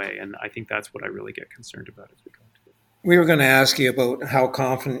along the way. And I think that's what I really get concerned about as we go into it. We were going to ask you about how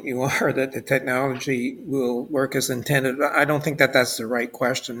confident you are that the technology will work as intended. I don't think that that's the right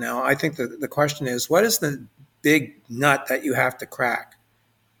question now. I think that the question is, what is the big nut that you have to crack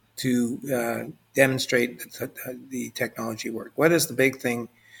to demonstrate the technology work? What is the big thing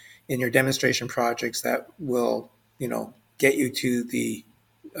in your demonstration projects that will get you to the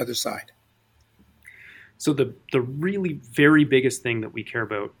other side. So the really very biggest thing that we care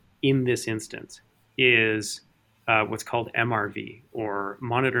about in this instance is what's called MRV, or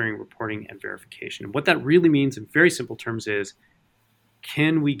monitoring, reporting, and verification. What that really means in very simple terms is,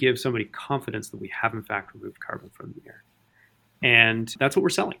 can we give somebody confidence that we have in fact removed carbon from the air? And that's what we're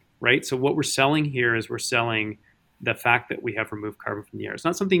selling, right? So what we're selling here is we're selling the fact that we have removed carbon from the air. It's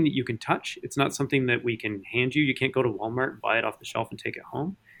not something that you can touch. It's not something that we can hand you. You can't go to Walmart and buy it off the shelf and take it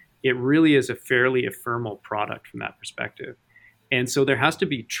home. It really is a fairly ephemeral product from that perspective. And so there has to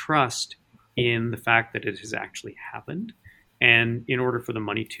be trust in the fact that it has actually happened, and in order for the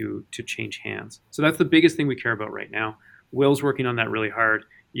money to change hands. So that's the biggest thing we care about right now. Will's working on that really hard.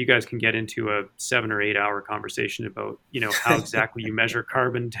 You guys can get into a 7 or 8 hour conversation about, how exactly you measure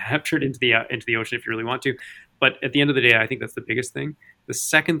carbon captured into the ocean if you really want to. But at the end of the day, I think that's the biggest thing. The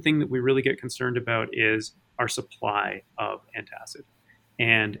second thing that we really get concerned about is our supply of antacid.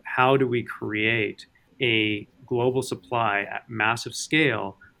 And how do we create a global supply at massive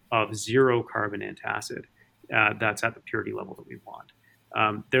scale of zero carbon antacid that's at the purity level that we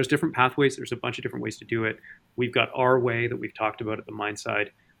want? There's different pathways. There's a bunch of different ways to do it. We've got our way that we've talked about at the mine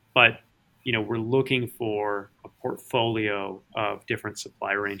side, but we're looking for a portfolio of different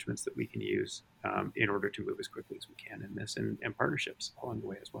supply arrangements that we can use in order to move as quickly as we can in this, and partnerships along the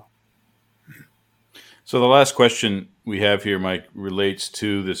way as well. So the last question we have here, Mike, relates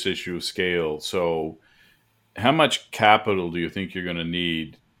to this issue of scale. So how much capital do you think you're going to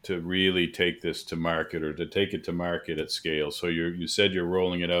need to really take this to market, or to take it to market at scale? So you said you're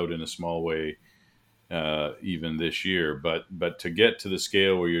rolling it out in a small way even this year, but to get to the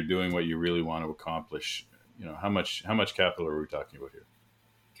scale where you're doing what you really want to accomplish, how much capital are we talking about here?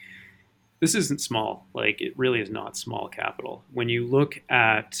 This isn't small. Like, it really is not small capital. When you look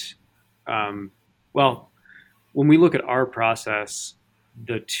at, when we look at our process,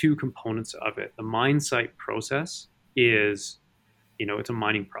 the two components of it, the mine site process is, it's a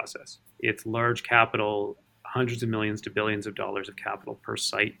mining process. It's large capital, hundreds of millions to billions of dollars of capital per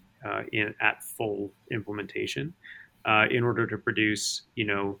site at full implementation in order to produce,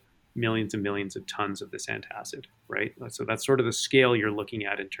 millions and millions of tons of this antacid, right? So that's sort of the scale you're looking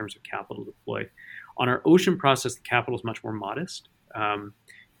at in terms of capital deployed. On our ocean process, the capital is much more modest.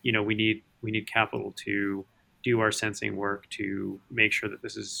 We need capital to do our sensing work, to make sure that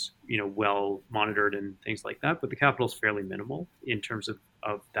this is, well monitored and things like that. But the capital is fairly minimal in terms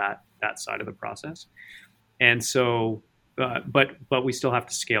of that side of the process. And so, but we still have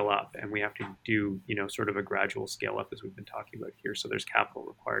to scale up, and we have to do, sort of a gradual scale up, as we've been talking about here. So there's capital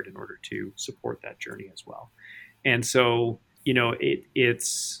required in order to support that journey as well. And so,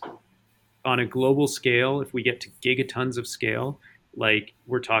 it's on a global scale. If we get to gigatons of scale, like,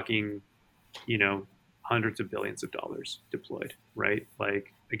 we're talking, hundreds of billions of dollars deployed, right?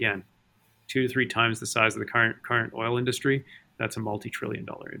 Like, again, 2 to 3 times the size of the current oil industry. That's a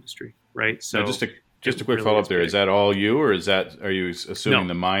multi-trillion-dollar industry, right? So now, just a quick really follow-up there. Is that all you, or are you assuming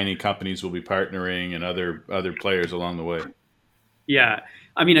the mining companies will be partnering and other players along the way? Yeah.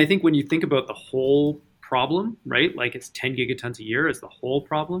 I mean, I think when you think about the whole problem, right? Like, it's 10 gigatons a year is the whole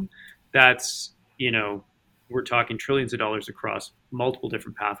problem. That's, we're talking trillions of dollars across multiple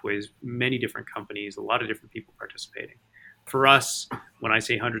different pathways, many different companies, a lot of different people participating. For us, when I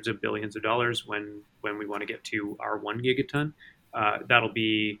say hundreds of billions of dollars, when we want to get to our 1 gigaton, that'll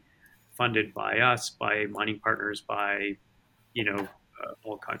be funded by us, by mining partners, by,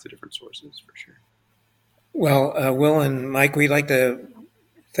 all kinds of different sources, for sure. Well, Will and Mike, we'd like to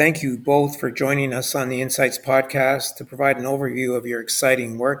thank you both for joining us on the Insights podcast to provide an overview of your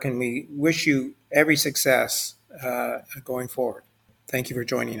exciting work, and we wish you every success going forward. Thank you for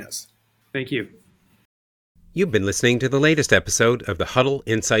joining us. Thank you. You've been listening to the latest episode of the Huddle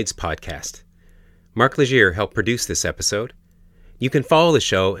Insights podcast. Mark Legier helped produce this episode. You can follow the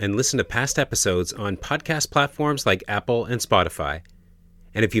show and listen to past episodes on podcast platforms like Apple and Spotify.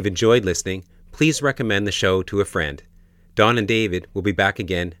 And if you've enjoyed listening, please recommend the show to a friend. Don and David will be back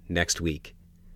again next week.